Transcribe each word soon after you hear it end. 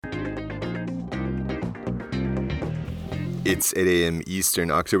It's 8 a.m. Eastern,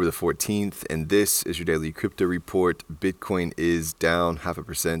 October the 14th, and this is your daily crypto report. Bitcoin is down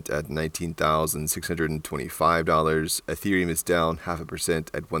 0.5% at $19,625. Ethereum is down 0.5%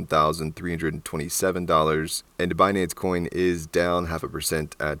 at $1,327. And Binance Coin is down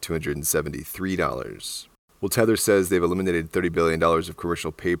 0.5% at $273. Well, Tether says they've eliminated $30 billion of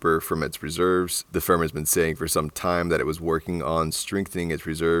commercial paper from its reserves. The firm has been saying for some time that it was working on strengthening its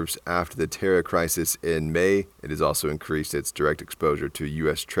reserves after the Terra crisis in May. It has also increased its direct exposure to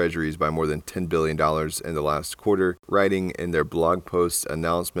U.S. Treasuries by more than $10 billion in the last quarter. Writing in their blog post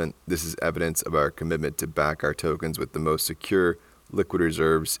announcement, "This is evidence of our commitment to back our tokens with the most secure liquid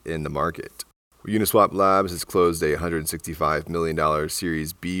reserves in the market." Uniswap Labs has closed a $165 million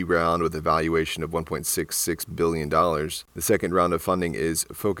Series B round with a valuation of $1.66 billion. The second round of funding is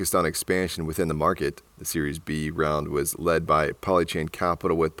focused on expansion within the market. The Series B round was led by Polychain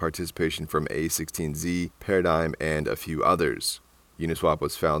Capital with participation from A16Z, Paradigm, and a few others. Uniswap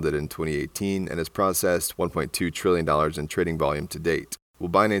was founded in 2018 and has processed $1.2 trillion in trading volume to date. Well,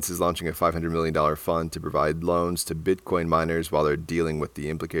 Binance is launching a $500 million fund to provide loans to Bitcoin miners while they're dealing with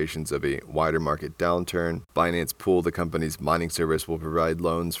the implications of a wider market downturn. Binance Pool, the company's mining service, will provide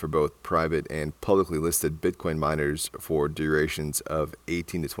loans for both private and publicly listed Bitcoin miners for durations of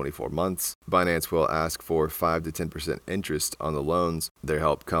 18 to 24 months. Binance will ask for 5 to 10% interest on the loans. Their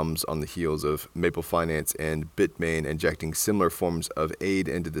help comes on the heels of Maple Finance and Bitmain injecting similar forms of aid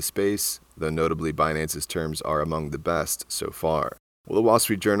into the space, though notably Binance's terms are among the best so far. Well, the Wall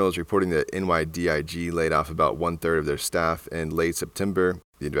Street Journal is reporting that NYDIG laid off about one-third of their staff in late September.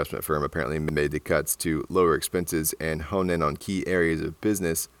 The investment firm apparently made the cuts to lower expenses and hone in on key areas of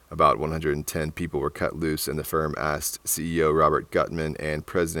business. About 110 people were cut loose, and the firm asked CEO Robert Gutman and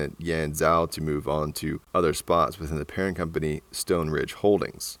President Yan Zhao to move on to other spots within the parent company, Stone Ridge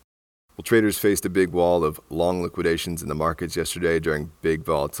Holdings. Well, traders faced a big wall of long liquidations in the markets yesterday during big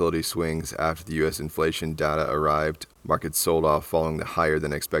volatility swings after the U.S. inflation data arrived. Markets sold off following the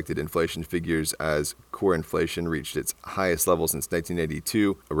higher-than-expected inflation figures as core inflation reached its highest level since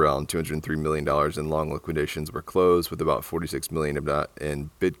 1982. Around $203 million in long liquidations were closed, with about $46 million of that in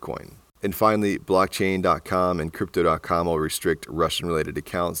Bitcoin. And finally, Blockchain.com and Crypto.com will restrict Russian-related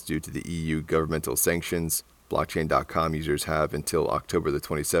accounts due to the EU governmental sanctions. Blockchain.com users have until October the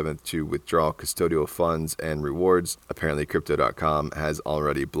 27th to withdraw custodial funds and rewards. Apparently, Crypto.com has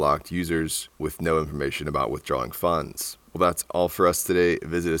already blocked users with no information about withdrawing funds. Well, that's all for us today.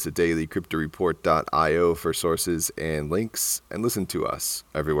 Visit us at dailycryptoreport.io for sources and links, and listen to us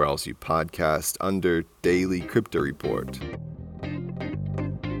everywhere else you podcast under Daily Crypto Report.